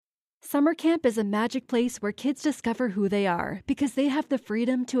Summer camp is a magic place where kids discover who they are because they have the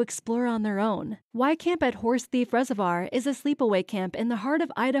freedom to explore on their own. Y Camp at Horse Thief Reservoir is a sleepaway camp in the heart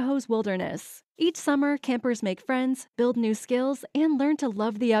of Idaho's wilderness. Each summer, campers make friends, build new skills, and learn to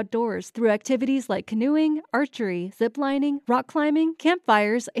love the outdoors through activities like canoeing, archery, ziplining, rock climbing,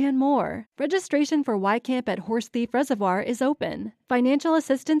 campfires, and more. Registration for Y Camp at Horse Thief Reservoir is open. Financial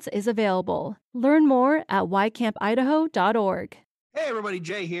assistance is available. Learn more at ycampidaho.org. Hey everybody,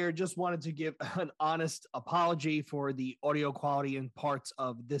 Jay here. Just wanted to give an honest apology for the audio quality in parts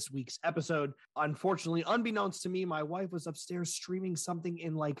of this week's episode. Unfortunately, unbeknownst to me, my wife was upstairs streaming something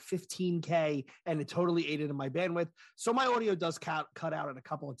in like 15K and it totally ate into my bandwidth. So my audio does cut out at a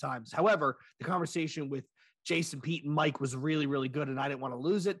couple of times. However, the conversation with Jason, Pete, and Mike was really, really good and I didn't want to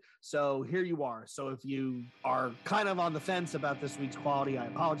lose it. So here you are. So if you are kind of on the fence about this week's quality, I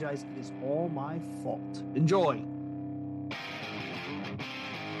apologize. It is all my fault. Enjoy.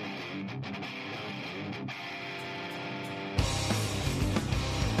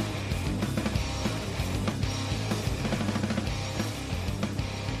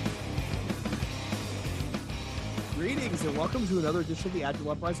 Greetings and welcome to another edition of the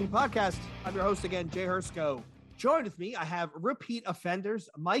Agile Uprising podcast. I'm your host again, Jay Hersko. Joined with me, I have repeat offenders,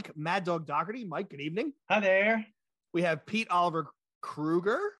 Mike Mad Dog Doherty. Mike, good evening. Hi there. We have Pete Oliver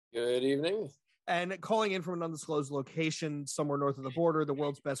Kruger. Good evening. And calling in from an undisclosed location somewhere north of the border, the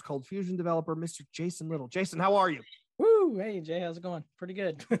world's best cold fusion developer, Mr. Jason Little. Jason, how are you? Woo! Hey, Jay, how's it going? Pretty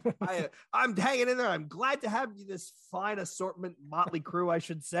good. I'm hanging in there. I'm glad to have you, this fine assortment, motley crew, I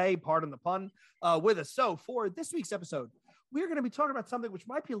should say, pardon the pun, with us. So for this week's episode, we're going to be talking about something which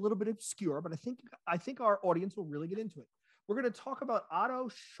might be a little bit obscure, but I think our audience will really get into it. We're going to talk about Otto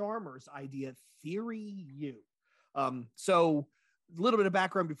Scharmer's idea, Theory U. So a little bit of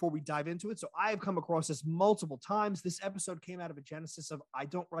background before we dive into it. So I have come across this multiple times. This episode came out of a genesis of, I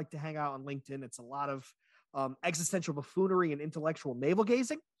don't like to hang out on LinkedIn. It's a lot of existential buffoonery and intellectual navel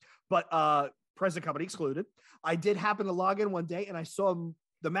gazing, but present company excluded. I did happen to log in one day and I saw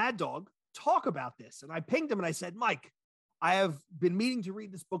the Mad Dog talk about this. And I pinged him and I said, Mike, I have been meaning to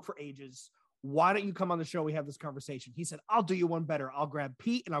read this book for ages. Why don't you come on the show? We have this conversation. He said, I'll do you one better. I'll grab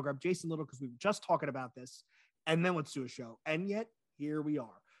Pete and I'll grab Jason Little because we were just talking about this. And then let's do a show. And yet here we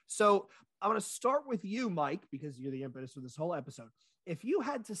are. So I'm going to start with you, Mike, because you're the impetus of this whole episode. If you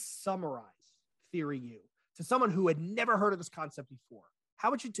had to summarize Theory U to someone who had never heard of this concept before, how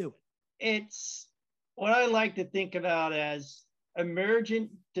would you do it? It's what I like to think about as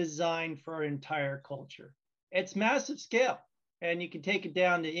emergent design for our entire culture. It's massive scale, and you can take it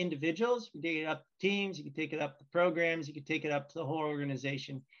down to individuals, you can take it up to teams, you can take it up to programs, you can take it up to the whole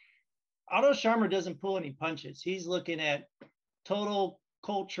organization. Otto Scharmer doesn't pull any punches. He's looking at total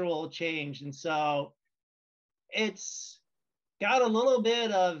cultural change. And so it's got a little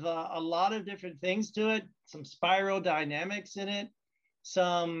bit of a lot of different things to it, some spiral dynamics in it,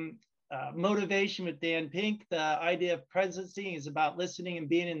 some motivation with Dan Pink. The idea of presidency is about listening and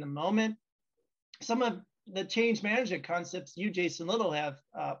being in the moment. Some of the change management concepts you, Jason Little, have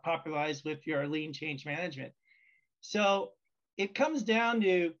popularized with your lean change management. So it comes down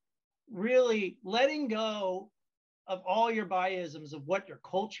to really letting go of all your biasms of what your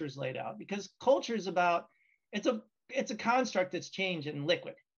culture is laid out, because culture is about, it's a construct that's changed and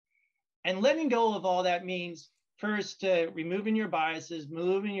liquid. And letting go of all that means first removing your biases,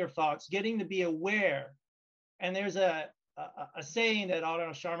 moving your thoughts, getting to be aware. And there's a saying that Otto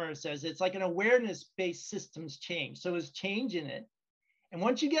Scharmer says, it's like an awareness-based systems change. So it's change in it. And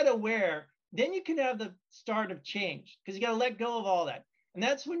once you get aware, then you can have the start of change, because you got to let go of all that. And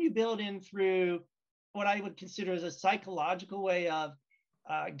that's when you build in through what I would consider as a psychological way of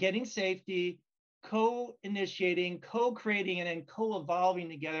getting safety, co-initiating, co-creating, and then co-evolving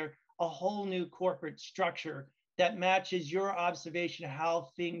together a whole new corporate structure that matches your observation of how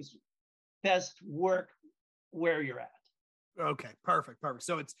things best work where you're at. Okay, perfect.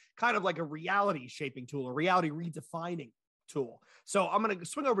 So it's kind of like a reality shaping tool, a reality redefining tool. So I'm going to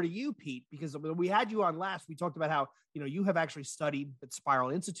swing over to you, Pete, because when we had you on last, we talked about how, you have actually studied at Spiral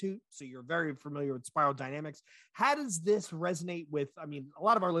Institute, so you're very familiar with spiral dynamics. How does this resonate with, a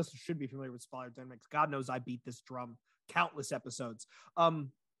lot of our listeners should be familiar with spiral dynamics. God knows I beat this drum countless episodes.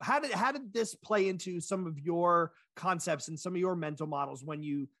 How did this play into some of your concepts and some of your mental models when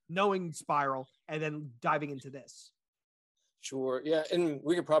you knowing spiral and then diving into this? Sure. Yeah. And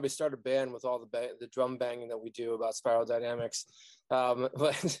we could probably start a band with all the drum banging that we do about spiral dynamics.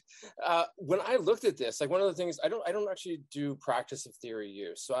 But when I looked at this, like one of the things, I don't actually do practice of Theory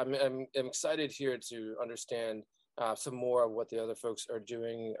U. So I'm excited here to understand some more of what the other folks are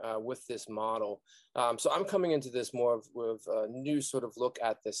doing with this model. So I'm coming into this more of with a new sort of look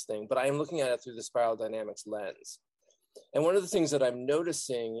at this thing, but I am looking at it through the spiral dynamics lens. And one of the things that I'm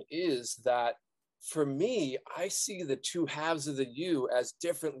noticing is that for me, I see the two halves of the U as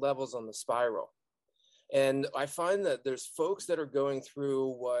different levels on the spiral. And I find that there's folks that are going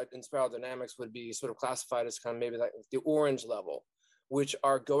through what in spiral dynamics would be sort of classified as kind of maybe like the orange level, which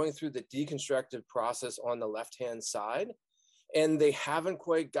are going through the deconstructive process on the left-hand side. And they haven't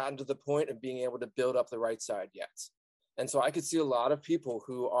quite gotten to the point of being able to build up the right side yet. And so I could see a lot of people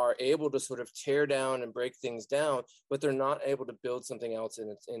who are able to sort of tear down and break things down, but they're not able to build something else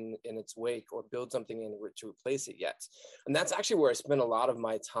in its wake or build something in to replace it yet. And that's actually where I spend a lot of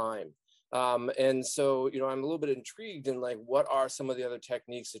my time. And so, you know, I'm a little bit intrigued in like, what are some of the other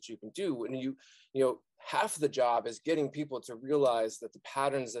techniques that you can do? And you know, half the job is getting people to realize that the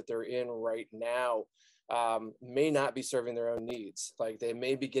patterns that they're in right now may not be serving their own needs. Like they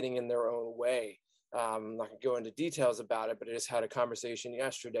may be getting in their own way. I'm not going to go into details about it, but I just had a conversation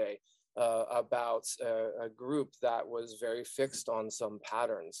yesterday about a group that was very fixed on some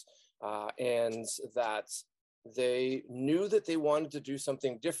patterns and that they knew that they wanted to do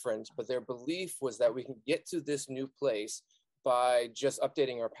something different, but their belief was that we can get to this new place by just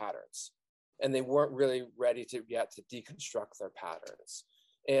updating our patterns. And they weren't really ready to yet to deconstruct their patterns.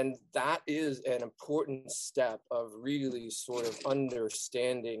 And that is an important step of really sort of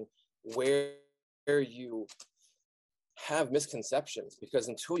understanding where you have misconceptions, because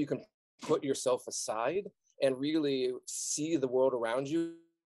until you can put yourself aside and really see the world around you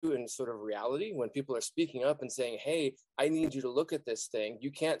in sort of reality, when people are speaking up and saying, hey, I need you to look at this thing,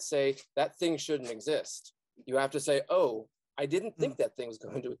 you can't say that thing shouldn't exist. You have to say, oh, I didn't think that thing was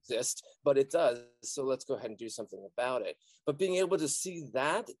going to exist, but it does. So let's go ahead and do something about it. But being able to see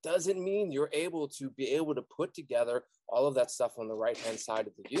that doesn't mean you're able to be able to put together all of that stuff on the right-hand side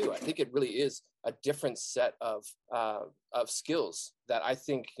of the U. I think it really is a different set of skills that I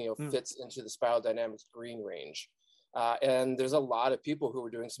think, you know, fits into the spiral dynamics green range. And there's a lot of people who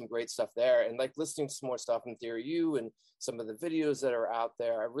are doing some great stuff there. And like listening to some more stuff in Theory U and some of the videos that are out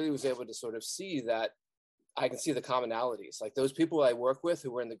there, I really was able to sort of see that I can see the commonalities. Like those people I work with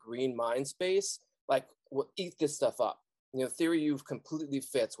who are in the green mind space, like will eat this stuff up. You know, Theory U completely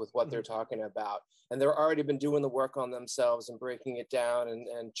fits with what they're talking about. And they're already been doing the work on themselves and breaking it down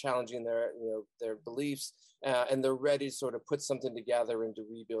and challenging their, you know, their beliefs. And they're ready to sort of put something together and to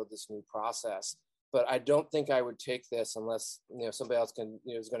rebuild this new process. But I don't think I would take this unless, you know, somebody else can,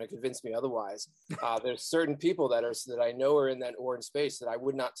 you know, is going to convince me otherwise. There's certain people that I know are in that orange space that I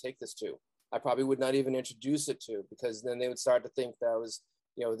would not take this to. I probably would not even introduce it to, because then they would start to think that I was,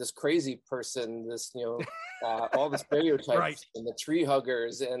 you know, this crazy person, this, you know, all the stereotypes right. And the tree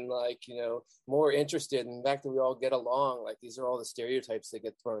huggers and like, you know, more interested in the fact that we all get along. Like these are all the stereotypes that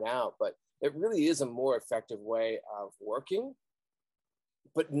get thrown out, but it really is a more effective way of working,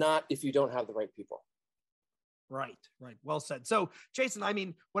 but not if you don't have the right people. Right. Well said. So Jason, I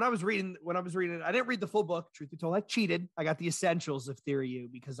mean, when I was reading it, I didn't read the full book. Truth be told, I cheated. I got the essentials of Theory U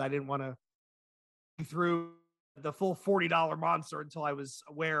because I didn't want to through the full $40 monster until I was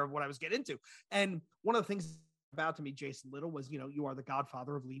aware of what I was getting into. And one of the things about to me, Jason Little, was, you know, you are the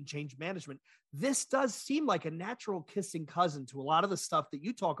godfather of lean change management. This does seem like a natural kissing cousin to a lot of the stuff that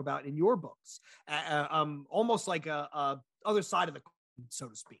you talk about in your books, almost like a other side of the coin, so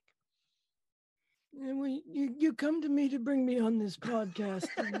to speak. And you come to me to bring me on this podcast.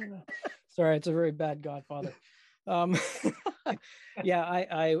 Sorry, it's a very bad godfather. Yeah,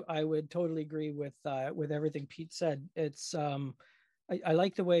 I would totally agree with everything Pete said. It's I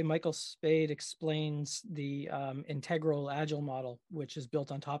like the way Michael Spade explains the integral agile model, which is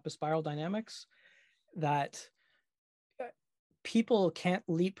built on top of spiral dynamics, that people can't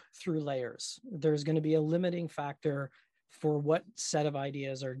leap through layers. There's going to be a limiting factor for what set of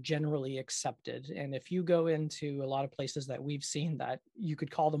ideas are generally accepted. And if you go into a lot of places that we've seen that you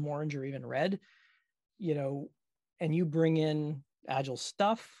could call them orange or even red, you know, and you bring in agile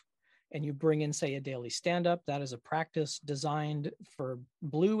stuff and you bring in, say, a daily stand-up, that is a practice designed for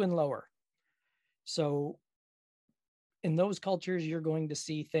blue and lower. So in those cultures, you're going to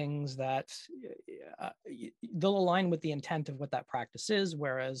see things that they'll align with the intent of what that practice is.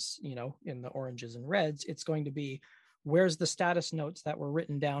 Whereas, you know, in the oranges and reds, it's going to be, where's the status notes that were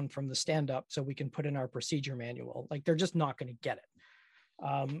written down from the stand-up so we can put in our procedure manual? Like, they're just not going to get it.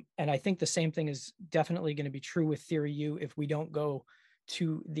 And I think the same thing is definitely going to be true with Theory U if we don't go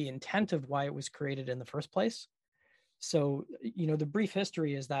to the intent of why it was created in the first place. So, you know, the brief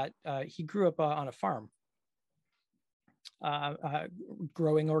history is that he grew up on a farm,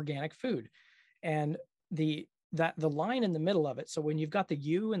 growing organic food. And the that the line in the middle of it. So when you've got the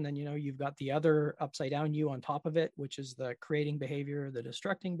U, and then, you've got the other upside down U on top of it, which is the creating behavior, the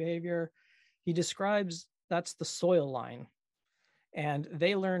destructing behavior, he describes that's the soil line. And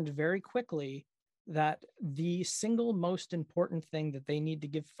they learned very quickly that the single most important thing that they need to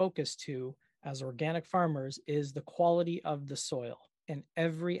give focus to as organic farmers is the quality of the soil. And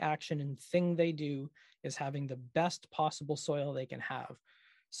every action and thing they do is having the best possible soil they can have.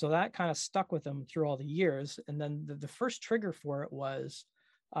 So that kind of stuck with them through all the years. And then the first trigger for it was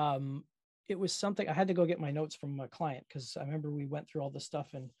something, I had to go get my notes from a client, because I remember we went through all this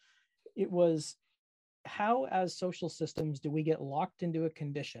stuff, and it was, how as social systems do we get locked into a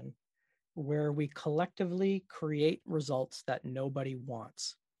condition where we collectively create results that nobody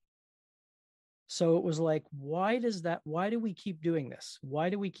wants? So it was like, why do we keep doing this? Why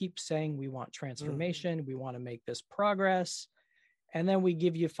do we keep saying we want transformation? We want to make this progress. And then we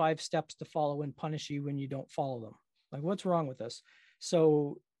give you 5 steps to follow and punish you when you don't follow them. Like, what's wrong with this?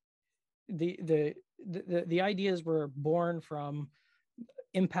 So the ideas were born from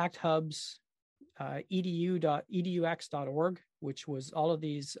impact hubs, edux.org, which was all of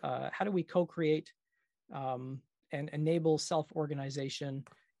these, how do we co-create and enable self-organization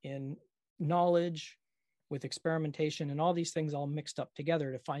in knowledge with experimentation, and all these things all mixed up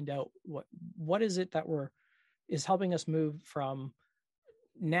together to find out what is it that is helping us move from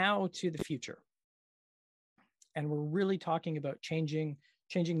now to the future. And we're really talking about changing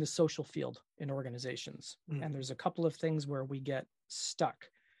the social field in organizations. And there's a couple of things where we get stuck.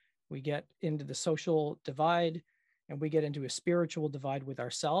 We get into the social divide, and we get into a spiritual divide with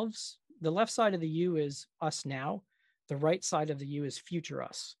ourselves. The left side of the U is us now. The right side of the U is future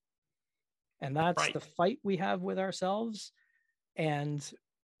us. And that's the fight we have with ourselves. And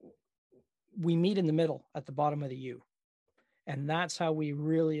we meet in the middle at the bottom of the U. And that's how we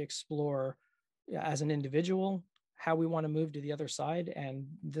really explore as an individual, how we want to move to the other side. And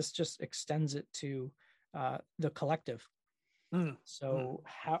this just extends it to the collective. So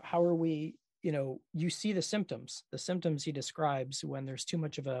how are we, you see the symptoms he describes when there's too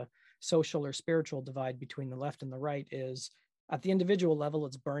much of a social or spiritual divide between the left and the right is, at the individual level,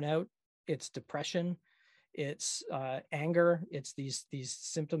 it's burnout, it's depression, it's anger, it's these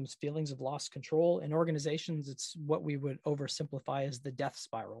symptoms, feelings of lost control. In organizations, it's what we would oversimplify as the death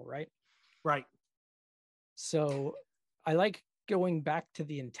spiral, right? Right. So I like going back to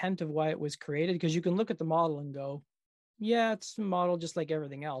the intent of why it was created, because you can look at the model and go, yeah, it's a model just like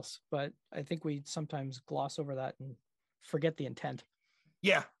everything else. But I think we sometimes gloss over that and forget the intent.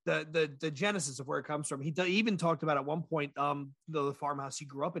 Yeah, the genesis of where it comes from. He even talked about at one point, the farmhouse he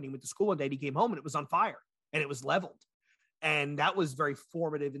grew up in. He went to school one day and he came home and it was on fire and it was leveled, and that was very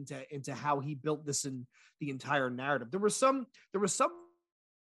formative into how he built this in the entire narrative. There were some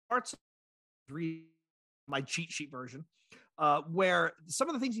parts of my cheat sheet version where some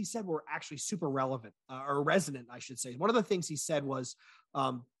of the things he said were actually super relevant or resonant, I should say. One of the things he said was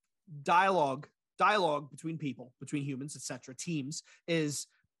dialogue between people, between humans, etc., teams, is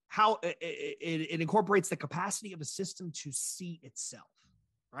how it incorporates the capacity of a system to see itself,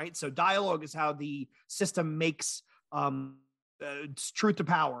 right? So dialogue is how the system makes truth to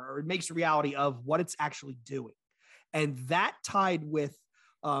power, or it makes reality of what it's actually doing. And that tied with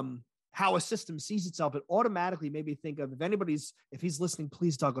how a system sees itself, it automatically made me think of, if he's listening,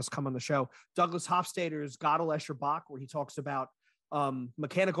 please, Douglas, come on the show. Douglas Hofstadter's Gott Escher Bach, where he talks about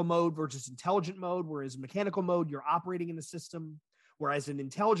mechanical mode versus intelligent mode, whereas mechanical mode, you're operating in the system, whereas in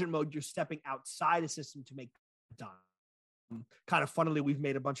intelligent mode, you're stepping outside a system to make it done. Kind of funnily, we've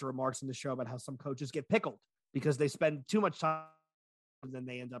made a bunch of remarks in the show about how some coaches get pickled because they spend too much time and then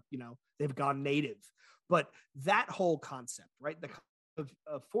they end up, they've gone native. But that whole concept, right?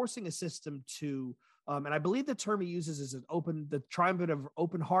 Of forcing a system to, and I believe the term he uses is the triumvirate of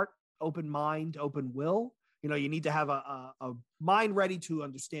open heart, open mind, open will. You need to have a mind ready to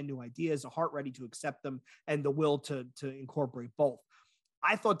understand new ideas, a heart ready to accept them, and the will to incorporate both.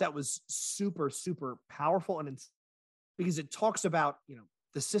 I thought that was super, super powerful, and because it talks about,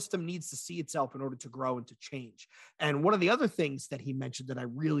 the system needs to see itself in order to grow and to change. And one of the other things that he mentioned that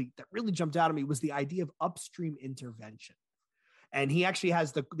really jumped out at me was the idea of upstream intervention. And he actually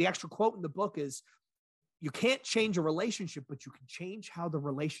has the extra quote in the book is, you can't change a relationship, but you can change how the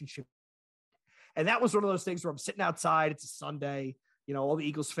relationship. And that was one of those things where I'm sitting outside. It's a Sunday. All the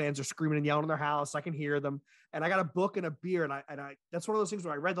Eagles fans are screaming and yelling in their house. I can hear them. And I got a book and a beer. And I that's one of those things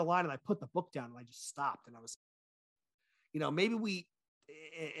where I read the line and I put the book down and I just stopped. And I was, maybe we,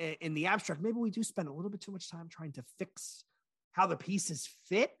 in the abstract, maybe we do spend a little bit too much time trying to fix how the pieces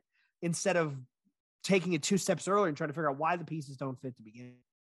fit instead of taking it 2 steps earlier and trying to figure out why the pieces don't fit to begin.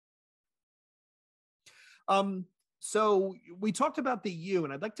 So we talked about the U,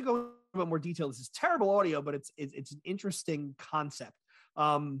 and I'd like to go into a bit more detail. This is terrible audio, but it's an interesting concept.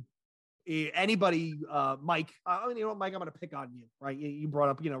 Anybody, Mike, you know what, Mike, I'm going to pick on you, right? You brought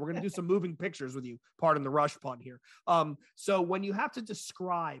up, we're going to do some moving pictures with you, pardon the rush pun here. So when you have to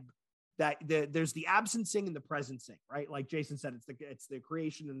describe that there's the absencing and the presencing, right? Like Jason said, it's the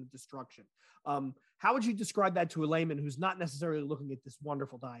creation and the destruction. How would you describe that to a layman who's not necessarily looking at this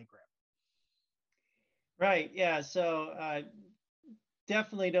wonderful diagram? Right. Yeah. So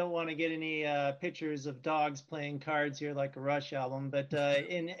definitely don't want to get any pictures of dogs playing cards here like a Rush album. But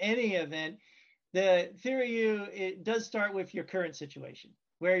in any event, the theory it does start with your current situation,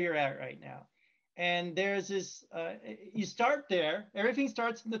 where you're at right now. And there's this, you start there, everything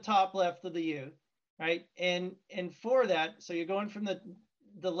starts in the top left of the U, right? And for that, so you're going from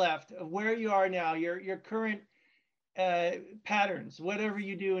the left of where you are now, your current patterns, whatever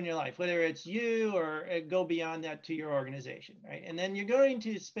you do in your life, whether it's you or go beyond that to your organization, right? And then you're going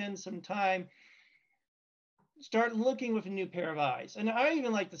to spend some time, start looking with a new pair of eyes. And I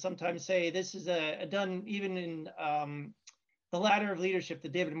even like to sometimes say this is done even in the ladder of leadership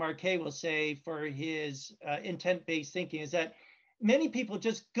that David Marquet will say for his intent-based thinking, is that many people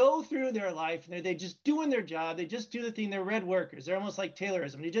just go through their life and they're just doing their job. They just do the thing. They're red workers. They're almost like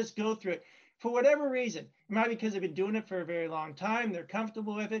Taylorism. They just go through it for whatever reason. It might be because they've been doing it for a very long time. They're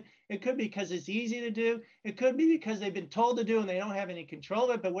comfortable with it. It could be because it's easy to do. It could be because they've been told to do and they don't have any control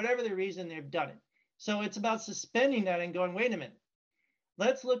of it, but whatever the reason, they've done it. So it's about suspending that and going, wait a minute,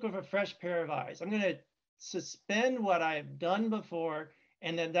 let's look with a fresh pair of eyes. I'm going to suspend what I've done before,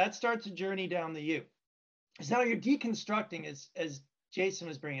 and then that starts a journey down the U. So now you're deconstructing, as Jason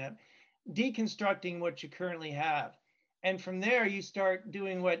was bringing up, deconstructing what you currently have. And from there, you start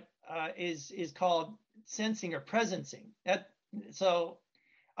doing what is called sensing or presencing. So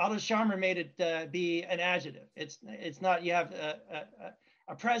Otto Scharmer made it be an adjective. It's not you have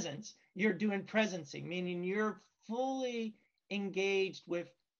a presence. You're doing presencing, meaning you're fully engaged with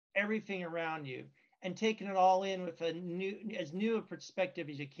everything around you and taking it all in with as new a perspective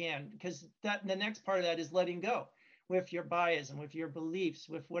as you can, because the next part of that is letting go with your bias and with your beliefs,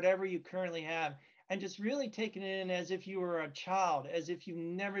 with whatever you currently have, and just really taking it in as if you were a child, as if you've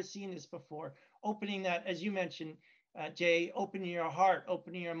never seen this before, opening that, as you mentioned, Jay, opening your heart,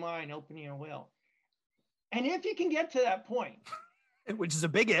 opening your mind, opening your will. And if you can get to that point, which is a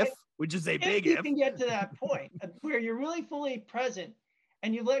big if, if you can get to that point where you're really fully present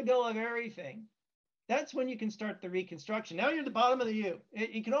and you let go of everything, that's when you can start the reconstruction. Now you're at the bottom of the U.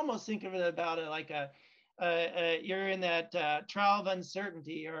 You can almost think of it about it like you're in that trial of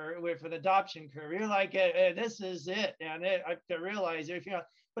uncertainty or with an adoption curve. You're like, this is it. And I have to realize if you know,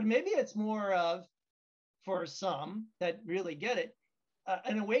 but maybe it's more of, for some that really get it,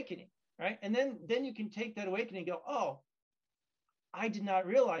 an awakening, right? And then you can take that awakening and go, oh, I did not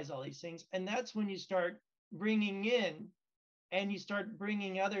realize all these things. And that's when you start bringing in and you start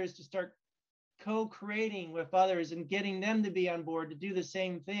bringing others to start co-creating with others and getting them to be on board to do the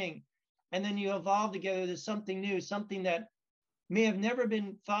same thing. And then you evolve together to something new, something that may have never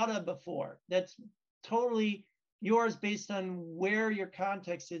been thought of before. That's totally yours based on where your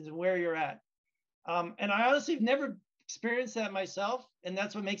context is and where you're at. And I honestly have never experienced that myself. And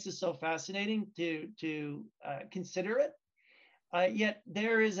that's what makes it so fascinating to consider it. Yet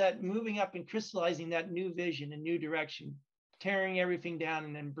there is that moving up and crystallizing that new vision, a new direction, tearing everything down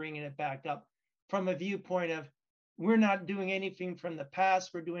and then bringing it back up from a viewpoint of we're not doing anything from the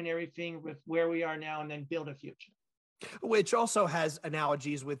past. We're doing everything with where we are now and then build a future. Which also has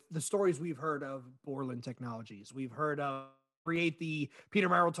analogies with the stories we've heard of Borland Technologies. We've heard of Peter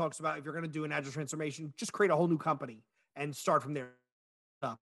Merrill talks about if you're going to do an agile transformation, just create a whole new company and start from there.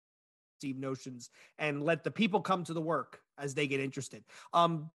 Notions and let the people come to the work as they get interested.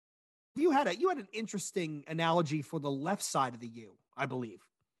 You had an interesting analogy for the left side of the U, I believe.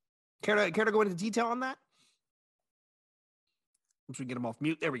 Care to go into detail on that? Once we get them off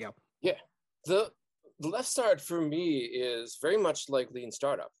mute, there we go. Yeah, the left side for me is very much like Lean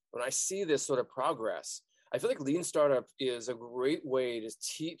Startup. When I see this sort of progress, I feel like Lean Startup is a great way to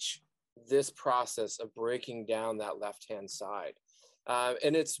teach this process of breaking down that left-hand side.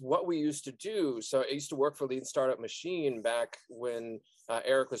 And it's what we used to do. So I used to work for Lean Startup Machine back when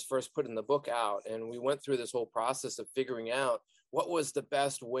Eric was first putting the book out. And we went through this whole process of figuring out what was the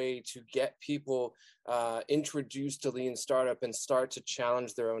best way to get people introduced to Lean Startup and start to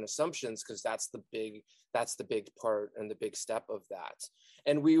challenge their own assumptions, because that's the big part and the big step of that.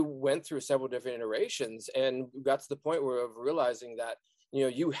 And we went through several different iterations and we got to the point where of realizing that,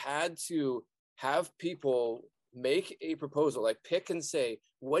 you had to have people make a proposal, like pick and say,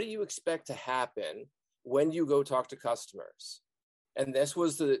 what do you expect to happen when you go talk to customers. And this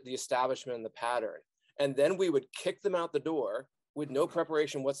was the establishment and the pattern. And then we would kick them out the door with no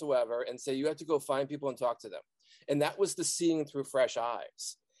preparation whatsoever and say, you have to go find people and talk to them. And that was the seeing through fresh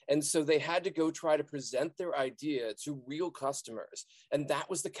eyes. And so they had to go try to present their idea to real customers. And that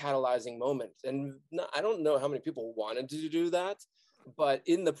was the catalyzing moment. And I don't know how many people wanted to do that, but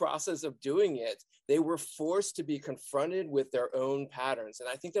in the process of doing it, they were forced to be confronted with their own patterns. And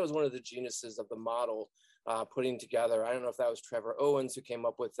I think that was one of the geniuses of the model putting together. I don't know if that was Trevor Owens who came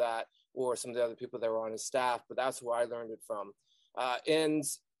up with that or some of the other people that were on his staff, but that's who I learned it from. And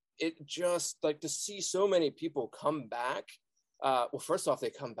it just like to see so many people come back. Well, first off, they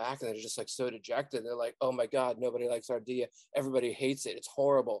come back and they're just like so dejected. They're like, "Oh my God, nobody likes our idea. Everybody hates it. It's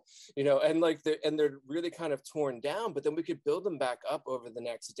horrible," you know. And like they're really kind of torn down. But then we could build them back up over the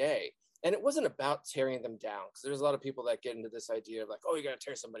next day. And it wasn't about tearing them down, because there's a lot of people that get into this idea of like, "Oh, you got to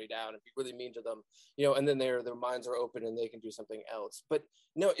tear somebody down and be really mean to them," you know. And then their minds are open and they can do something else. But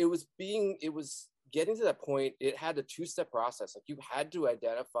no, it was getting to that point. It had a two-step process. Like you had to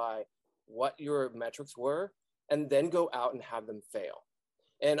identify what your metrics were, and then go out and have them fail.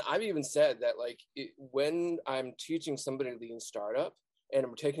 And I've even said that like when I'm teaching somebody lean startup and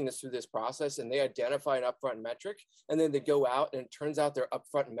I'm taking this through this process and they identify an upfront metric and then they go out and it turns out their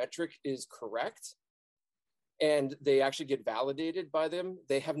upfront metric is correct and they actually get validated by them,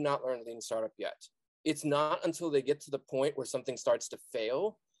 they have not learned lean startup yet. It's not until they get to the point where something starts to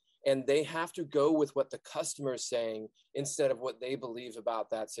fail and they have to go with what the customer is saying instead of what they believe about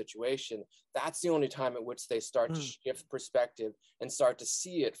that situation. That's the only time at which they start to shift perspective and start to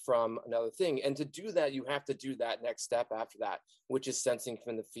see it from another thing. And to do that, you have to do that next step after that, which is sensing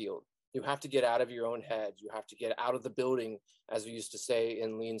from the field. You have to get out of your own head. You have to get out of the building, as we used to say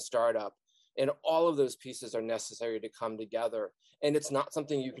in lean startup. And all of those pieces are necessary to come together. And it's not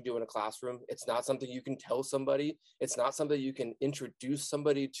something you can do in a classroom. It's not something you can tell somebody. It's not something you can introduce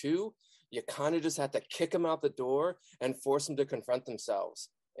somebody to. You kind of just have to kick them out the door and force them to confront themselves.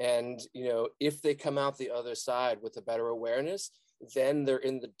 And, you know, if they come out the other side with a better awareness, then they're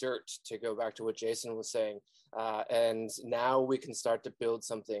in the dirt, to go back to what Jason was saying. And now we can start to build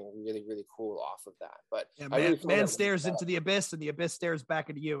something really, really cool off of that. But yeah, man stares into the abyss and the abyss stares back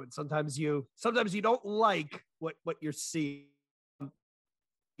into you. And sometimes you don't like what you're seeing.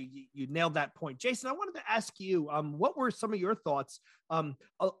 You nailed that point. Jason, I wanted to ask you, what were some of your thoughts?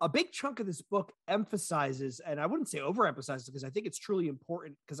 A big chunk of this book emphasizes, and I wouldn't say overemphasizes, because I think it's truly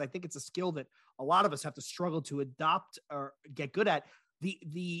important, because I think it's a skill that a lot of us have to struggle to adopt or get good at,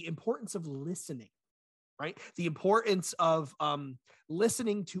 the importance of listening, right? The importance of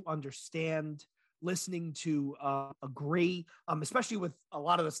listening to understand, listening to agree, especially with a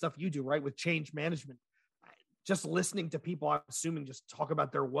lot of the stuff you do, right? With change management. Just listening to people, I'm assuming, just talk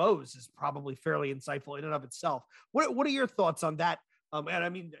about their woes is probably fairly insightful in and of itself. What are your thoughts on that? And I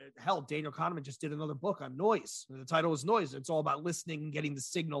mean, hell, Daniel Kahneman just did another book on noise. The title is Noise. It's all about listening and getting the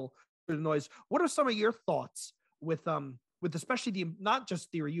signal through the noise. What are some of your thoughts with especially not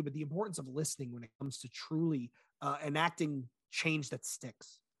just the review, but the importance of listening when it comes to truly enacting change that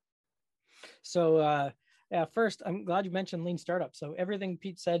sticks? So, yeah, first, I'm glad you mentioned lean startup. So everything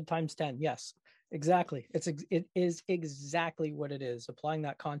Pete said times 10. Yes, exactly. It is exactly what it is. Applying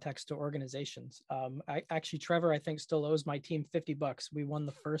that context to organizations. Trevor, I think, still owes my team $50. We won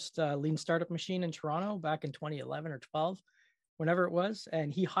the first lean startup machine in Toronto back in 2011 or 12, whenever it was.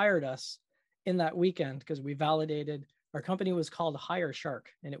 And he hired us in that weekend because we validated. Our company was called Hire Shark,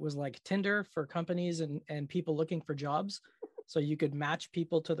 and it was like Tinder for companies and people looking for jobs. So you could match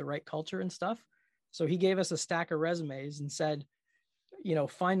people to the right culture and stuff. So he gave us a stack of resumes and said, you know,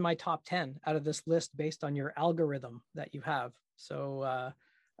 find my top 10 out of this list based on your algorithm that you have. So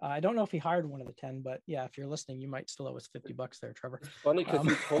I don't know if he hired one of the 10, but yeah, if you're listening, you might still owe us $50 there, Trevor. It's funny because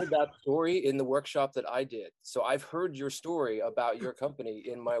you told that story in the workshop that I did. So I've heard your story about your company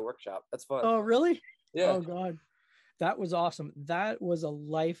in my workshop. That's fun. Oh, really? Yeah. Oh, God. That was awesome. That was a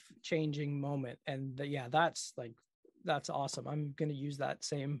life-changing moment. And that's awesome. I'm going to use that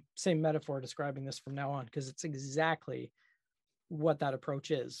same metaphor describing this from now on, because it's exactly what that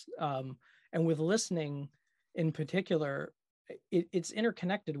approach is. And with listening in particular, it's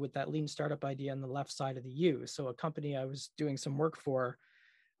interconnected with that lean startup idea on the left side of the U. So a company I was doing some work for,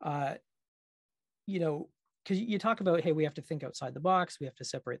 you know, because you talk about, hey, we have to think outside the box. We have to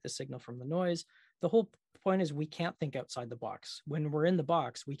separate the signal from the noise. The whole point is we can't think outside the box. When we're in the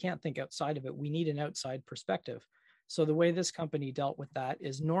box, we can't think outside of it. We need an outside perspective. So the way this company dealt with that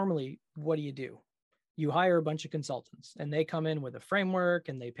is normally, what do? You hire a bunch of consultants and they come in with a framework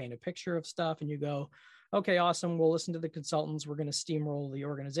and they paint a picture of stuff and you go, okay, awesome. We'll listen to the consultants. We're going to steamroll the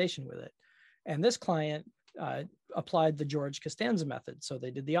organization with it. And this client applied the George Costanza method. So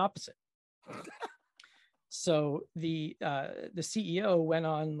they did the opposite. So the CEO went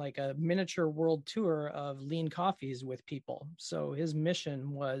on like a miniature world tour of lean coffees with people. So his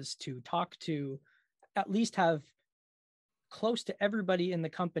mission was to talk to, at least have close to everybody in the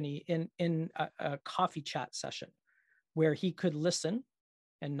company in a coffee chat session where he could listen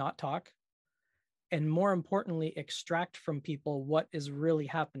and not talk. And more importantly, extract from people what is really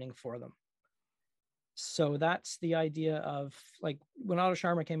happening for them. So that's the idea of, like, when Otto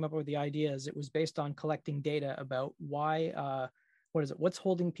Scharmer came up with the ideas, it was based on collecting data about why, what's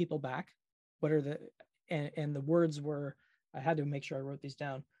holding people back? What are and the words were, I had to make sure I wrote these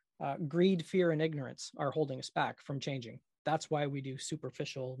down. Greed, fear, and ignorance are holding us back from changing. That's why we do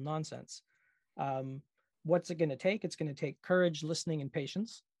superficial nonsense. What's it going to take? It's going to take courage, listening, and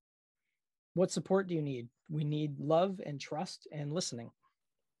patience. What support do you need? We need love and trust and listening.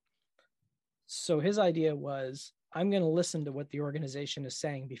 So his idea was, I'm going to listen to what the organization is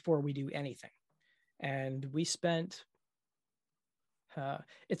saying before we do anything. And we spent,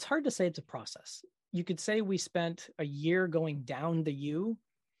 it's hard to say it's a process. You could say we spent a year going down the U,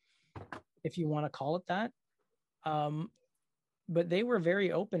 if you want to call it that. But they were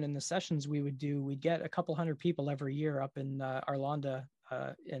very open in the sessions we would do. We'd get a couple hundred people every year up in Arlanda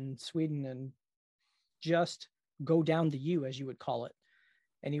in Sweden and just go down the U, as you would call it.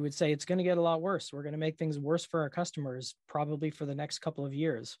 And he would say, it's going to get a lot worse. We're going to make things worse for our customers, probably for the next couple of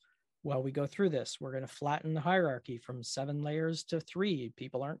years. While we go through this, we're going to flatten the hierarchy from 7 layers to 3.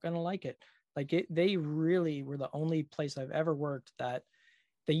 People aren't going to like it. They really were the only place I've ever worked that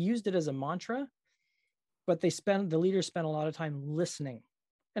they used it as a mantra, but the leaders spent a lot of time listening.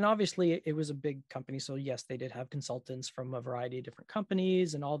 And obviously it was a big company. So yes, they did have consultants from a variety of different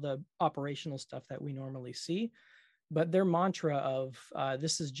companies and all the operational stuff that we normally see. But their mantra of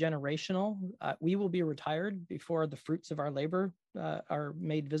this is generational. We will be retired before the fruits of our labor are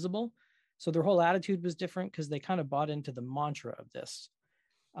made visible. So their whole attitude was different because they kind of bought into the mantra of this.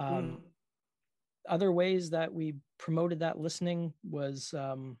 Other ways that we promoted that listening was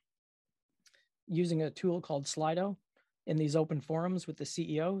using a tool called Slido in these open forums with the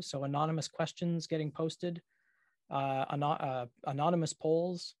CEO. So anonymous questions getting posted, anonymous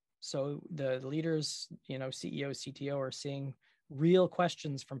polls. So the leaders, CEO, CTO are seeing real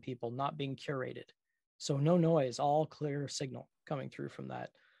questions from people, not being curated. So no noise, all clear signal coming through from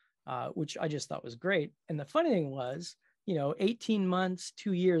that, which I just thought was great. And the funny thing was, 18 months,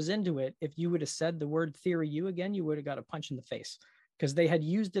 2 years into it, if you would have said the word theory U again, you would have got a punch in the face because they had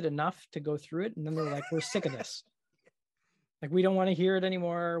used it enough to go through it. And then they're like, we're sick of this. Like, we don't want to hear it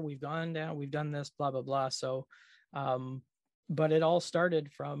anymore. We've gone down, we've done this, blah, blah, blah. So, but it all started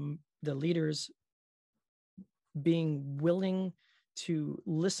from the leaders being willing to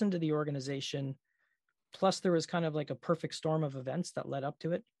listen to the organization. Plus, there was kind of like a perfect storm of events that led up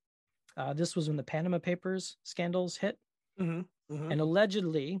to it. This was when the Panama Papers scandals hit. And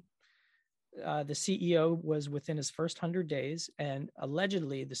allegedly, the CEO was within his first 100 days. And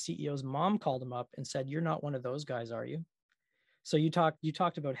allegedly, the CEO's mom called him up and said, "You're not one of those guys, are you?" So you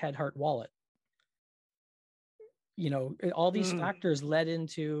talked about head, heart, wallet. All these factors led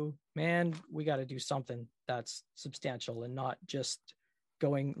into, man, we got to do something that's substantial and not just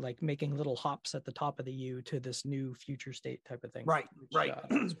going like making little hops at the top of the U to this new future state type of thing. Right.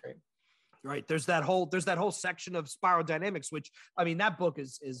 That's great. Right. There's that whole section of Spiral Dynamics, which, I mean, that book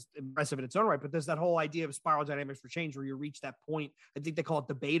is impressive in its own right, but there's that whole idea of Spiral Dynamics for Change where you reach that point. I think they call it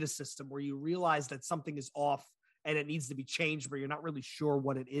the beta system, where you realize that something is off and it needs to be changed, but you're not really sure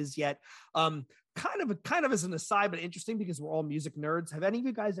what it is yet. Kind of as an aside, but interesting because we're all music nerds. Have any of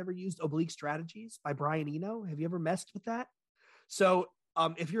you guys ever used Oblique Strategies by Brian Eno? Have you ever messed with that? So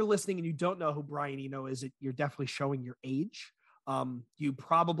if you're listening and you don't know who Brian Eno is, you're definitely showing your age. You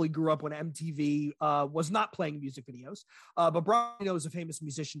probably grew up when MTV was not playing music videos, but Brian Eno is a famous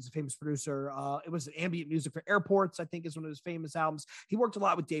musician, he's a famous producer. It was ambient music for airports, I think, is one of his famous albums. He worked a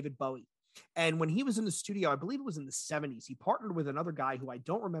lot with David Bowie. And when he was in the studio, I believe it was in the 70s, he partnered with another guy who I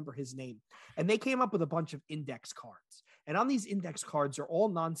don't remember his name. And they came up with a bunch of index cards. And on these index cards are all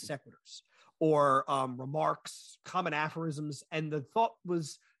non sequiturs or remarks, common aphorisms. And the thought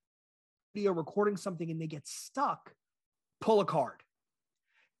was, you're recording something and they get stuck, pull a card.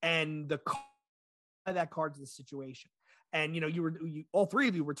 And that card's the situation. And, all three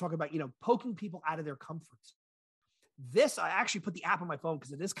of you were talking about, poking people out of their comforts. This, I actually put the app on my phone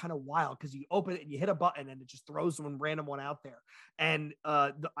because it is kind of wild because you open it and you hit a button and it just throws one random one out there. And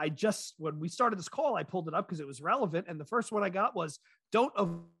when we started this call, I pulled it up because it was relevant. And the first one I got was, don't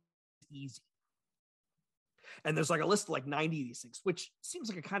avoid easy. And there's like a list of like 90 of these things, which seems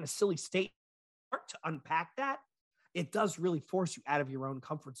like a kind of silly statement. start to unpack that, it does really force you out of your own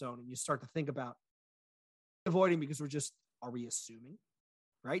comfort zone. And you start to think about avoiding because are we assuming,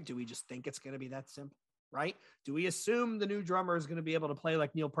 right? Do we just think it's going to be that simple, right? Do we assume the new drummer is going to be able to play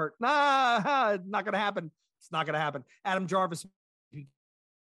like Neil Peart? Nah, not going to happen. It's not going to happen. Adam Jarvis, he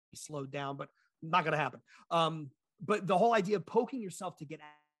slowed down, but not going to happen. But the whole idea of poking yourself to get out,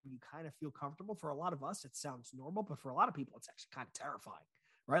 you kind of feel comfortable. For a lot of us, it sounds normal, but for a lot of people, it's actually kind of terrifying,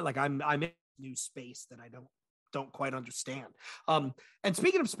 right? Like I'm in a new space that I don't quite understand. And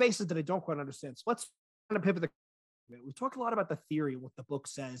speaking of spaces that I don't quite understand, so let's kind of pivot. We've talked a lot about the theory, what the book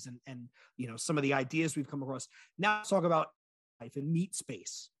says, and some of the ideas we've come across. Now let's talk about life and meet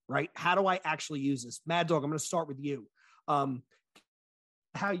space, right? How do I actually use this? Mad Dog, I'm going to start with you.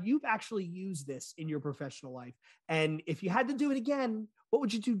 How you've actually used this in your professional life. And if you had to do it again, what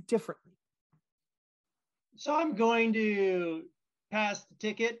would you do differently? So I'm going to pass the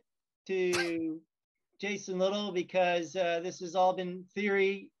ticket to Jason Little because this has all been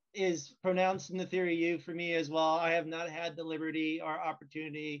theory is pronounced in the theory U for me as well. I have not had the liberty or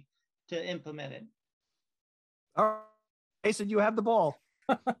opportunity to implement it. All right, Jason, you have the ball.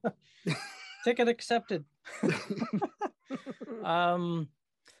 Ticket accepted.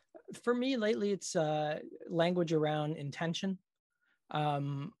 For me lately, it's language around intention,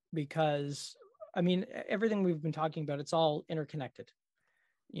 because everything we've been talking about, it's all interconnected.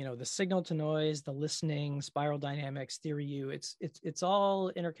 The signal to noise, the listening, spiral dynamics, theory U, it's all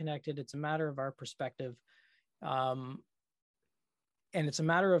interconnected. It's a matter of our perspective. And it's a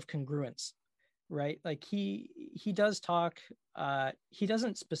matter of congruence, right? Like he does talk, he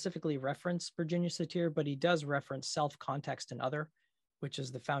doesn't specifically reference Virginia Satir, but he does reference self, context, and other, which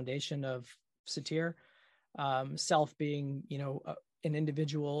is the foundation of Satir. Self being, an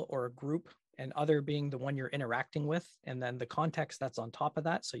individual or a group, and other being the one you're interacting with, and then the context that's on top of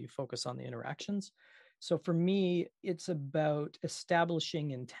that. So you focus on the interactions. So for me, it's about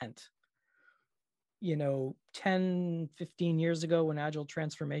establishing intent. 10, 15 years ago, when agile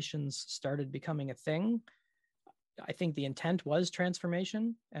transformations started becoming a thing, I think the intent was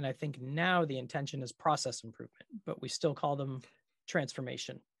transformation. And I think now the intention is process improvement, but we still call them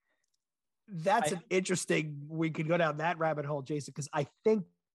transformation. That's an interesting, we could go down that rabbit hole, Jason, because I think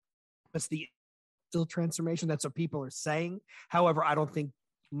it's the still transformation. That's what people are saying. However, I don't think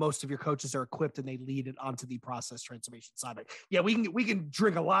most of your coaches are equipped and they lead it onto the process transformation side. But yeah, we can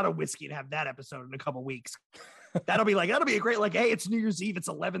drink a lot of whiskey and have that episode in a couple of weeks. That'll be a great, hey, it's New Year's Eve. It's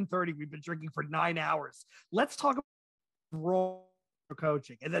 11:30. We've been drinking for 9 hours. Let's talk about role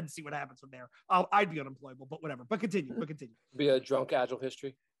coaching and then see what happens from there. I'd be unemployable, but whatever. But continue. Be a drunk agile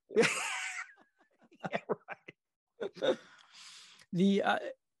history. Yeah, right.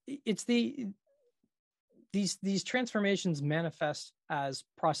 These transformations manifest as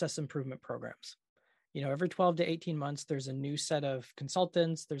process improvement programs. Every 12 to 18 months, there's a new set of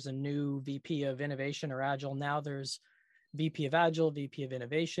consultants. There's a new VP of innovation or agile. Now there's VP of agile, VP of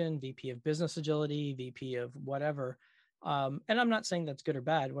innovation, VP of business agility, VP of whatever. And I'm not saying that's good or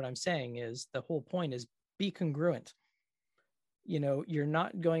bad. What I'm saying is the whole point is be congruent. You're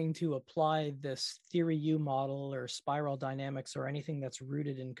not going to apply this theory U model or spiral dynamics or anything that's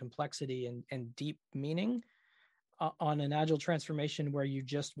rooted in complexity and deep meaning on an agile transformation where you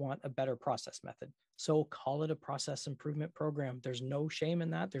just want a better process method. So call it a process improvement program. There's no shame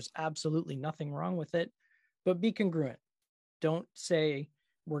in that. There's absolutely nothing wrong with it, but be congruent. Don't say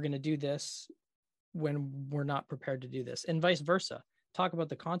we're going to do this when we're not prepared to do this, and vice versa. Talk about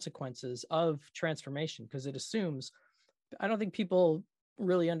the consequences of transformation, because it assumes, I don't think people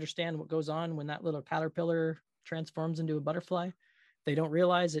really understand what goes on when that little caterpillar transforms into a butterfly. They don't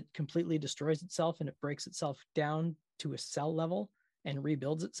realize it completely destroys itself and it breaks itself down to a cell level and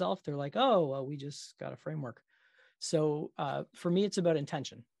rebuilds itself. They're like, oh, well, we just got a framework. So for me, it's about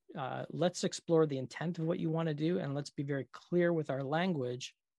intention. Let's explore the intent of what you want to do, and let's be very clear with our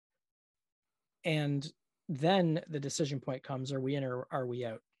language. And then the decision point comes, are we in or are we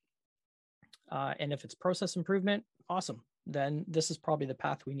out? And if it's process improvement, awesome. Then this is probably the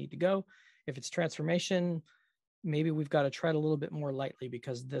path we need to go. If it's transformation, maybe we've got to tread a little bit more lightly,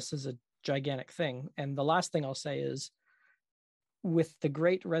 because this is a gigantic thing. And the last thing I'll say is, with the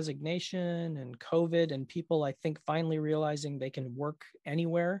Great Resignation and COVID and people, I think, finally realizing they can work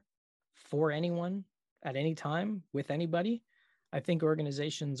anywhere for anyone at any time with anybody, I think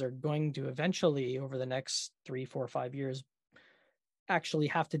organizations are going to eventually, over the next 3, 4, 5 years, actually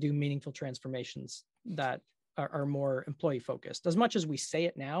have to do meaningful transformations that are more employee focused. As much as we say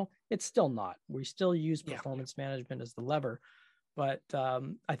it now, it's still not. We still use performance management as the lever, but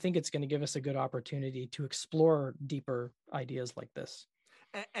I think it's going to give us a good opportunity to explore deeper ideas like this.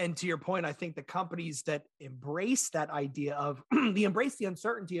 And to your point, I think the companies that embrace that idea of embrace the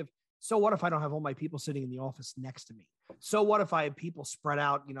uncertainty of, so what if I don't have all my people sitting in the office next to me? So what if I have people spread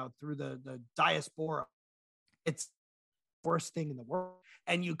out, through the diaspora? It's the worst thing in the world.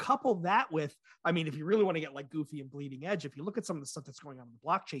 And you couple that with, I mean, if you really want to get like goofy and bleeding edge, if you look at some of the stuff that's going on in the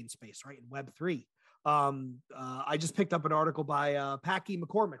blockchain space, right, in Web3, I just picked up an article by Packy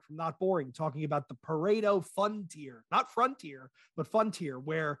McCormick from Not Boring talking about the Pareto Frontier, not frontier, but frontier,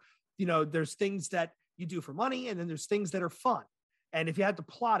 where, there's things that you do for money and then there's things that are fun. And if you had to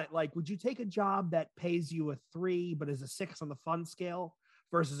plot it, like, would you take a job that pays you a 3 but is a 6 on the fun scale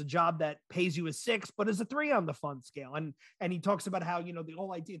versus a job that pays you a 6 but is a 3 on the fun scale? And he talks about how, the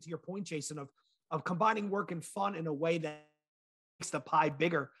whole idea, to your point, Jason, of combining work and fun in a way that makes the pie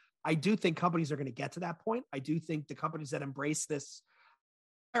bigger. I do think companies are going to get to that point. I do think the companies that embrace this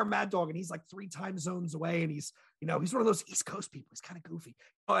are Mad Dog, and he's like 3 time zones away, and he's one of those East Coast people. He's kind of goofy.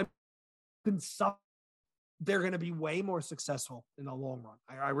 They're going to be way more successful in the long run.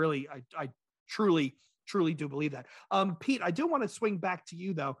 I truly do believe that. Pete, I do want to swing back to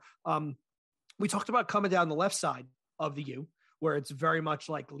you though. We talked about coming down the left side of the U, where it's very much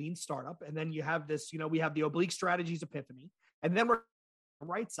like lean startup, and then you have this. We have the oblique strategies epiphany, and then we're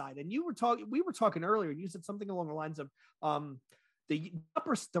right side. And we were talking earlier, and you said something along the lines of the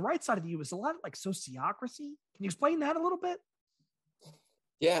right side of you is a lot like sociocracy. Can you explain that a little bit?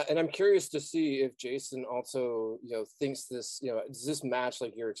 Yeah, and I'm curious to see if Jason also thinks this, does this match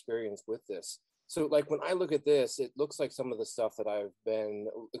like your experience with this? So like when I look at this, it looks like some of the stuff that I've been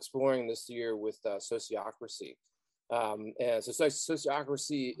exploring this year with sociocracy. And so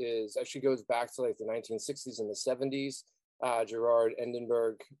sociocracy actually goes back to like the 1960s and the 70s. Gerard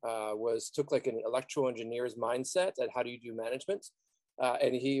Endenberg took like an electrical engineer's mindset at how do you do management,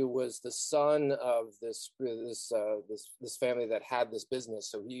 and he was the son of this family that had this business.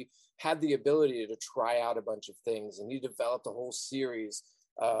 So he had the ability to try out a bunch of things, and he developed a whole series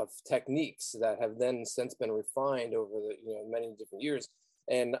of techniques that have then since been refined over the many different years.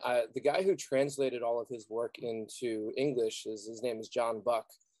 And the guy who translated all of his work into English his name is John Buck,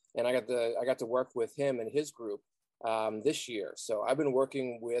 and I got to work with him and his group this year. So I've been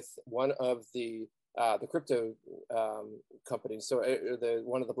working with one of the crypto companies, so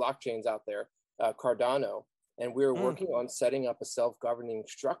one of the blockchains out there, Cardano, and we were working on setting up a self-governing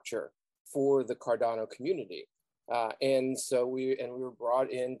structure for the Cardano community. And so we were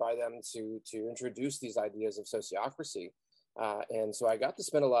brought in by them to introduce these ideas of sociocracy. And so I got to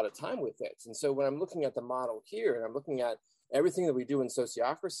spend a lot of time with it. And so when I'm looking at the model here and I'm looking at everything that we do in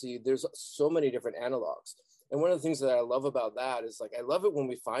sociocracy, there's so many different analogs. And one of the things that I love about that is like, I love it when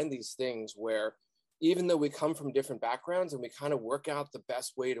we find these things where even though we come from different backgrounds and we kind of work out the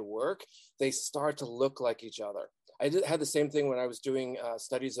best way to work, they start to look like each other. I had the same thing when I was doing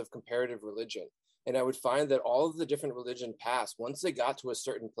studies of comparative religion. And I would find that all of the different religion paths, once they got to a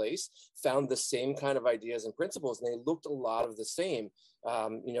certain place, found the same kind of ideas and principles, and they looked a lot of the same,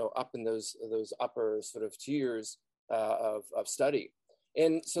 up in those upper sort of tiers of study.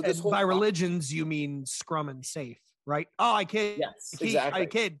 And so this whole by religions, you mean Scrum and Safe, right? Oh, I kid. Yes, exactly. I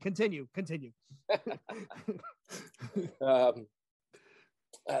kid. Continue.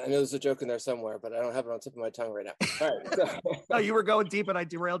 I know there's a joke in there somewhere, but I don't have it on the tip of my tongue right now. All right. No, you were going deep and I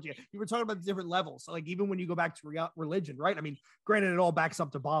derailed you. You were talking about the different levels. So like even when you go back to religion, right? I mean, granted, it all backs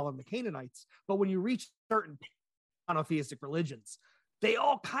up to Baal and the Canaanites, but when you reach certain monotheistic religions, they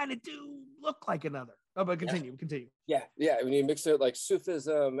all kind of do look like another. Oh, but continue. Yeah. When you mix it like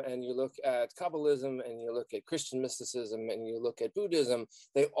Sufism and you look at Kabbalism and you look at Christian mysticism and you look at Buddhism,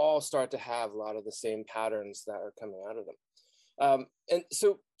 they all start to have a lot of the same patterns that are coming out of them. And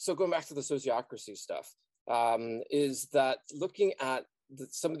so going back to the sociocracy stuff, is that looking at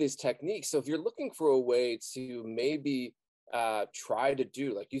some of these techniques. So if you're looking for a way to maybe try to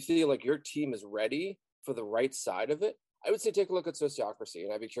do, like you feel like your team is ready for the right side of it, I would say take a look at sociocracy,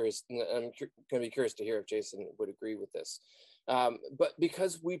 and I'm going to be curious to hear if Jason would agree with this. But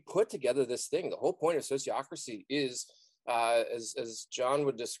because we put together this thing, the whole point of sociocracy is, as John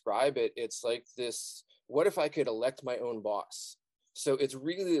would describe it, it's like this, what if I could elect my own boss? So it's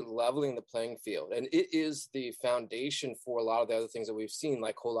really leveling the playing field, and it is the foundation for a lot of the other things that we've seen,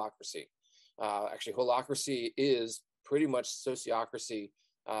 like holacracy. Actually, holacracy is pretty much sociocracy,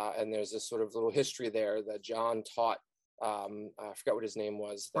 and there's this sort of little history there that John taught. I forgot what his name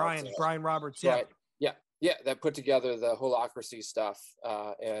was. Brian Roberts. Yeah. That put together the holacracy stuff,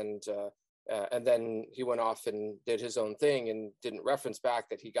 and And then he went off and did his own thing and didn't reference back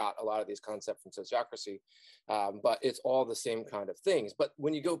that he got a lot of these concepts from Sociocracy. But it's all the same kind of things. But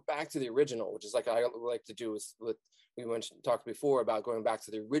when you go back to the original, which is like I like to do with we talked before about going back to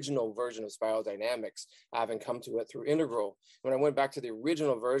the original version of Spiral Dynamics, having come to it through Integral. When I went back to the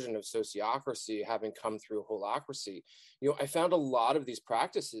original version of Sociocracy, having come through Holacracy, I found a lot of these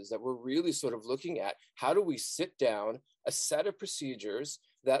practices that were really sort of looking at how do we sit down a set of procedures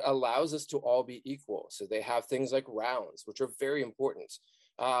that allows us to all be equal. So they have things like rounds, which are very important.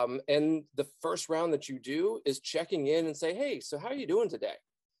 And the first round that you do is checking in and say, hey, so how are you doing today?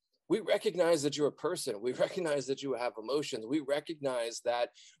 We recognize that you're a person. We recognize that you have emotions. We recognize that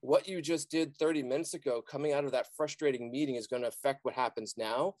what you just did 30 minutes ago coming out of that frustrating meeting is going to affect what happens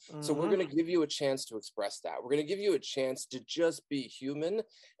now. Mm-hmm. So we're going to give you a chance to express that. We're going to give you a chance to just be human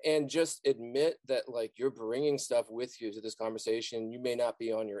and just admit that like you're bringing stuff with you to this conversation. You may not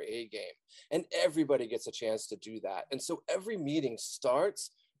be on your A game, and everybody gets a chance to do that. And so every meeting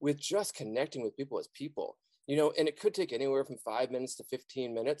starts with just connecting with people as people. And it could take anywhere from 5 minutes to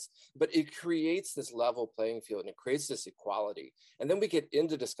 15 minutes, but it creates this level playing field and it creates this equality. And then we get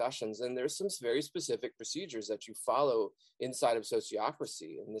into discussions, and there's some very specific procedures that you follow inside of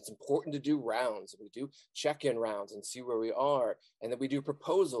Sociocracy. And it's important to do rounds. We do check-in rounds and see where we are. And then we do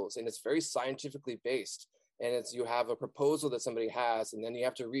proposals, and it's very scientifically based. And you have a proposal that somebody has, and then you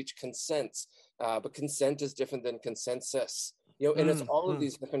have to reach consent. But consent is different than consensus. And it's all of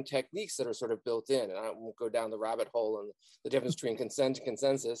these different techniques that are sort of built in. And I won't go down the rabbit hole and the difference between consent and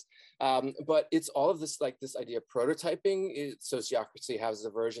consensus. But it's all of this, like this idea of prototyping. Sociocracy has a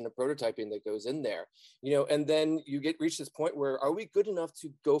version of prototyping that goes in there, and then you reach this point where, are we good enough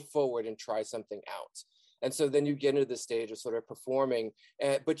to go forward and try something out? And so then you get into the stage of sort of performing,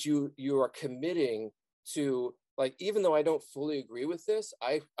 but you are committing to, like, even though I don't fully agree with this,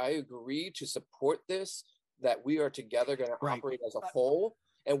 I agree to support this, that we are together going to operate as a whole,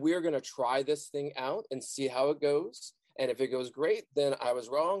 and we are going to try this thing out and see how it goes. And if it goes great, then I was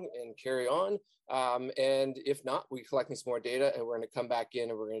wrong and carry on. And if not, we're collecting some more data, and we're going to come back in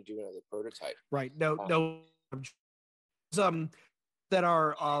and we're going to do another prototype. Right. No. That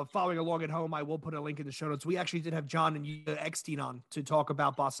are following along at home, I will put a link in the show notes. We actually did have John and Yuta Eckstein on to talk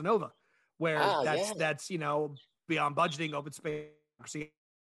about Bossa Nova, where that's beyond budgeting, open space,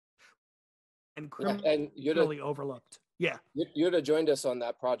 and criminally overlooked. Yeah. Yuta joined us on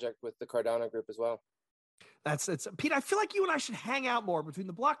that project with the Cardano group as well. It's Pete, I feel like you and I should hang out more between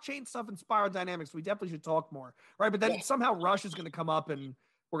the blockchain stuff and Spiral Dynamics. We definitely should talk more, right? But then somehow Rush is going to come up, and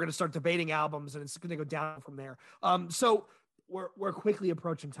we're going to start debating albums, and it's going to go down from there. So we're quickly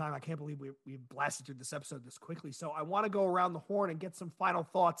approaching time. I can't believe we blasted through this episode this quickly. So I want to go around the horn and get some final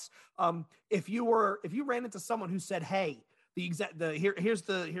thoughts. If you ran into someone who said, "Hey, here's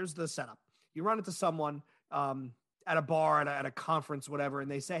the setup." You run into someone at a bar, at a conference, whatever, and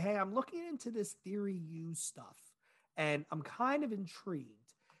they say, "Hey, I'm looking into this Theory U stuff, and I'm kind of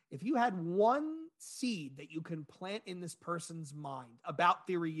intrigued. If you had one seed that you can plant in this person's mind about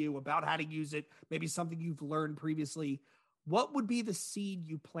Theory U, about how to use it, maybe something you've learned previously, what would be the seed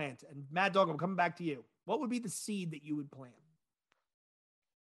you plant?" And Mad Dog, I'm coming back to you. What would be the seed that you would plant?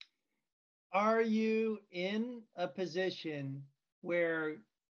 Are you in a position where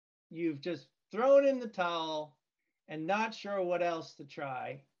you've just thrown in the towel and not sure what else to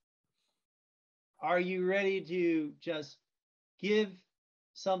try? Are you ready to just give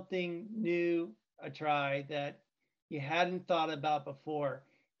something new a try that you hadn't thought about before?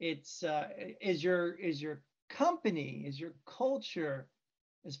 It's is your company, is your culture,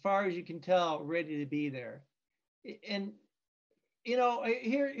 as far as you can tell, ready to be there? And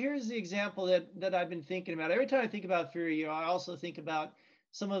here's the example that I've been thinking about. Every time I think about Theory U, I also think about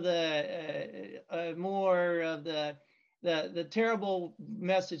some of the more of the terrible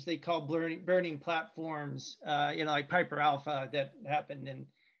message they call burning platforms, like Piper Alpha that happened in,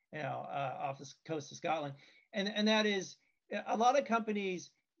 off the coast of Scotland. And that is, a lot of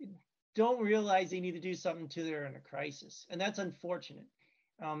companies don't realize they need to do something till they're in a crisis. And that's unfortunate.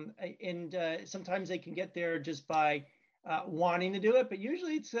 And sometimes they can get there just by wanting to do it, but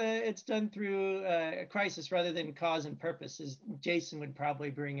usually it's done through a crisis rather than cause and purpose, as Jason would probably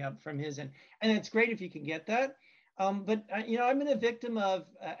bring up from his end. And it's great if you can get that. But I've been a victim of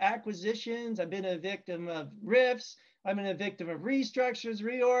acquisitions. I've been a victim of rifts. I've been a victim of restructures,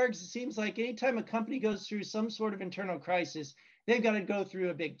 reorgs. It seems like anytime a company goes through some sort of internal crisis, they've got to go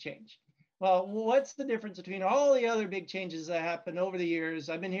through a big change. Well, what's the difference between all the other big changes that happened over the years?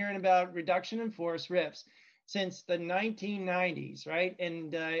 I've been hearing about reduction in force, RIFs, since the 1990s, right?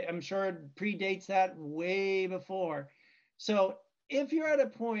 And I'm sure it predates that way before. So if you're at a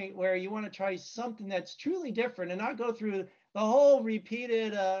point where you want to try something that's truly different and not go through the whole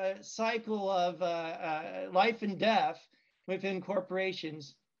repeated cycle of life and death within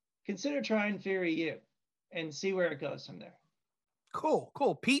corporations, consider trying Theory U and see where it goes from there.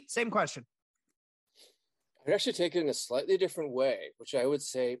 Cool. Pete, same question. I'd actually take it in a slightly different way, which I would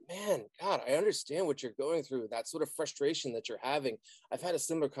say, man, God, I understand what you're going through. That sort of frustration that you're having. I've had a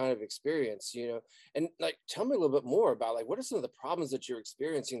similar kind of experience, and like, tell me a little bit more about like, what are some of the problems that you're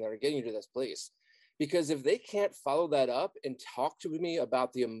experiencing that are getting you to this place? Because if they can't follow that up and talk to me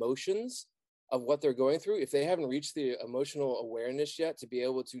about the emotions of what they're going through, if they haven't reached the emotional awareness yet to be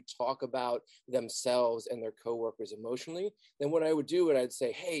able to talk about themselves and their coworkers emotionally, then what I would do, I'd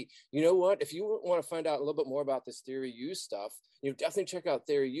say, hey, you know what? If you want to find out a little bit more about this Theory U stuff, definitely check out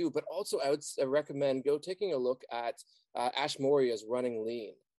Theory U. But also, I would recommend go taking a look at Ash Maurya's Running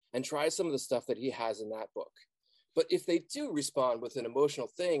Lean and try some of the stuff that he has in that book. But if they do respond with an emotional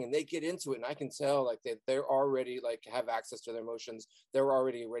thing and they get into it, and I can tell like they're already like have access to their emotions, they're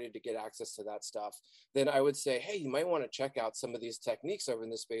already ready to get access to that stuff, then I would say, hey, you might want to check out some of these techniques over in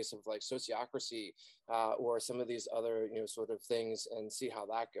the space of like sociocracy or some of these other, sort of things and see how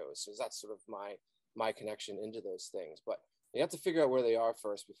that goes. So that's sort of my connection into those things. But you have to figure out where they are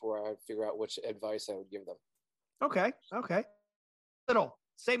first before I figure out which advice I would give them. Okay. Little,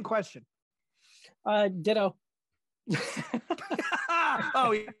 same question. Ditto.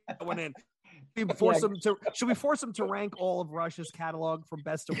 Oh, yeah, that went in. Should we force them to rank all of Rush's catalog from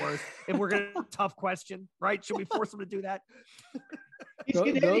best to worst? If we're gonna tough question, right? Should we force them to do that? He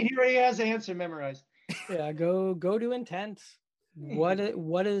already has the answer memorized. Yeah, go to intent. What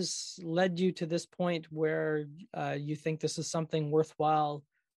has led you to this point where you think this is something worthwhile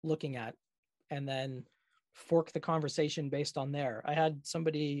looking at, and then fork the conversation based on there. I had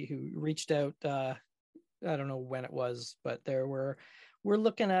somebody who reached out. I don't know when it was, but we're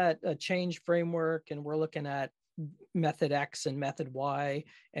looking at a change framework, and we're looking at method X and method Y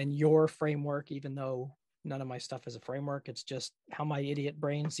and your framework, even though none of my stuff is a framework. It's just how my idiot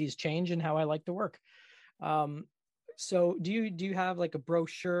brain sees change and how I like to work. So do you have like a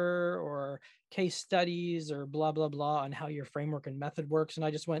brochure or case studies or blah, blah, blah on how your framework and method works? And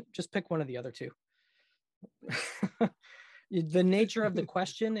I just pick one of the other two. The nature of the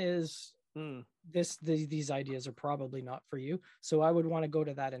question is, these ideas are probably not for you. So I would want to go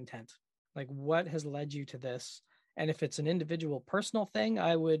to that intent. Like, what has led you to this? And if it's an individual personal thing,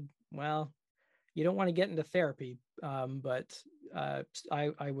 you don't want to get into therapy. But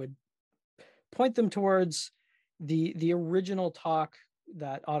I would point them towards the original talk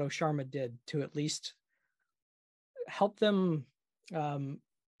that Otto Sharma did to at least help them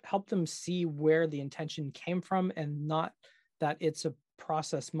see where the intention came from, and not that it's a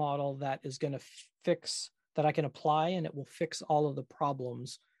process model that is going to fix, that I can apply and it will fix all of the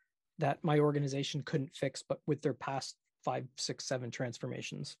problems that my organization couldn't fix, but with their past 5, 6, 7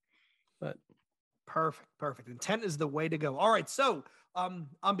 transformations. But perfect. Intent is the way to go. All right. So on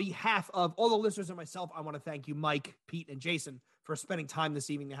behalf of all the listeners and myself, I want to thank you, Mike, Pete, and Jason, for spending time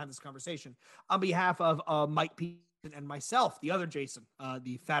this evening to have this conversation. On behalf of Mike, Pete, and myself, the other Jason,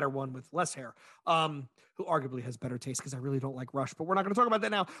 the fatter one with less hair, who arguably has better taste because I really don't like Rush, but we're not going to talk about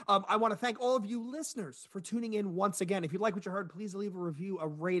that now. I want to thank all of you listeners for tuning in once again. If you like what you heard, please leave a review, a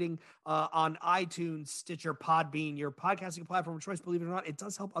rating on iTunes, Stitcher, Podbean, your podcasting platform of choice. Believe it or not, it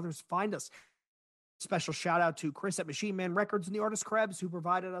does help others find us. Special shout out to Chris at Machine Man Records and the artist Krebs, who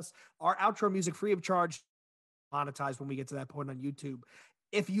provided us our outro music free of charge, monetized when we get to that point on YouTube.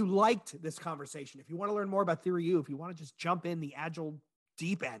 If you liked this conversation, if you want to learn more about Theory U, if you want to just jump in the agile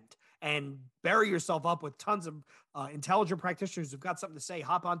deep end and bury yourself up with tons of intelligent practitioners who've got something to say,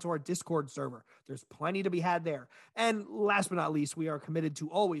 hop onto our Discord server. There's plenty to be had there. And last but not least, we are committed to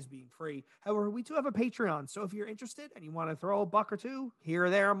always being free. However, we do have a Patreon. So if you're interested and you want to throw a buck or two here or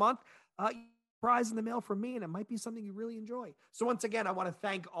there a month, prize in the mail from me, and it might be something you really enjoy. So once again, I want to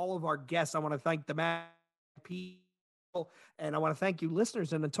thank all of our guests. I want to thank the people, and I want to thank you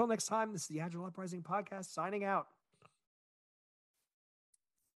listeners. And until next time, this is the Agile Uprising Podcast signing out.